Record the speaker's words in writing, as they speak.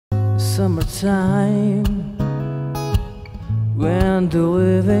Summertime, when the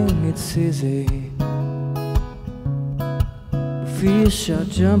living it's easy, fish are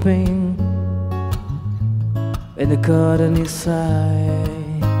jumping and the cotton is high.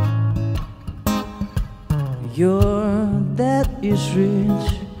 Your dad is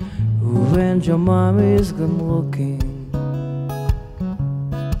rich when your mom is gone looking.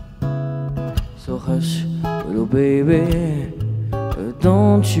 So hush, little baby,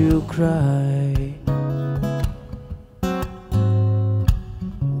 don't you cry.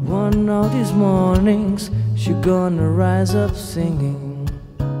 One of these mornings she gonna rise up singing,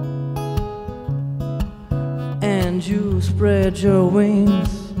 and you spread your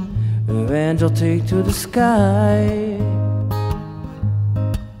wings and you'll take to the sky.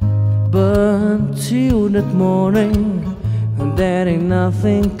 But till that morning, there ain't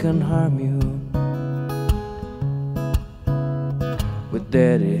nothing can harm you. With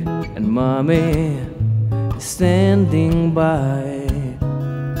daddy and mommy standing by.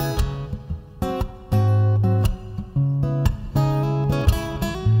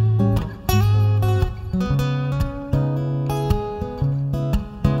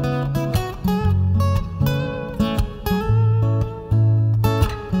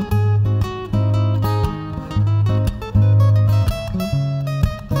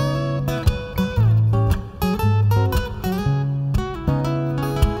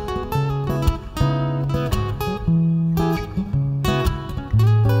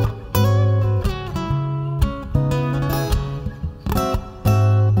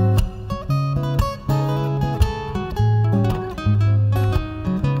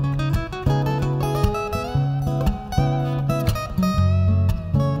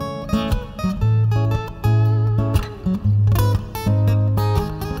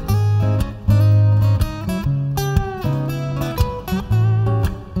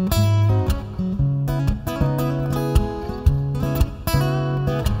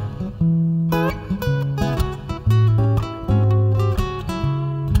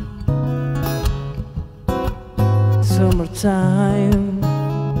 Summertime,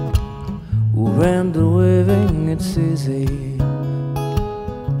 when the living it's easy,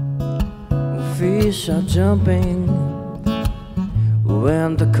 fish are jumping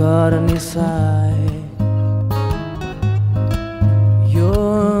when the cotton is high.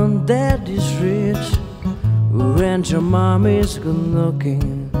 Your dad is rich when your mom is good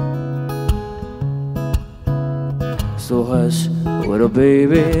looking. So hush, little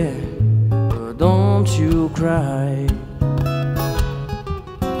baby, don't you cry.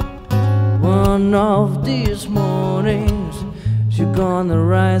 One of these mornings you're gonna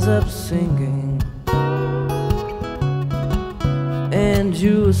rise up singing, and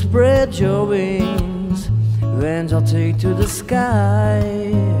you spread your wings and I'll take to the sky.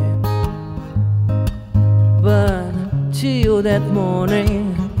 But till that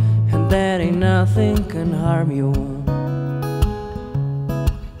morning, and that ain't nothing can harm you.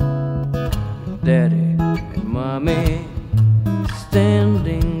 Daddy and mommy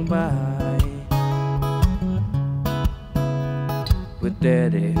standing by. With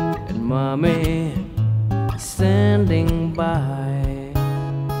daddy and mommy standing by.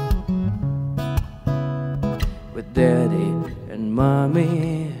 With daddy and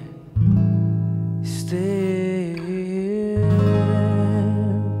mommy standing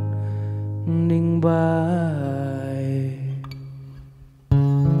by.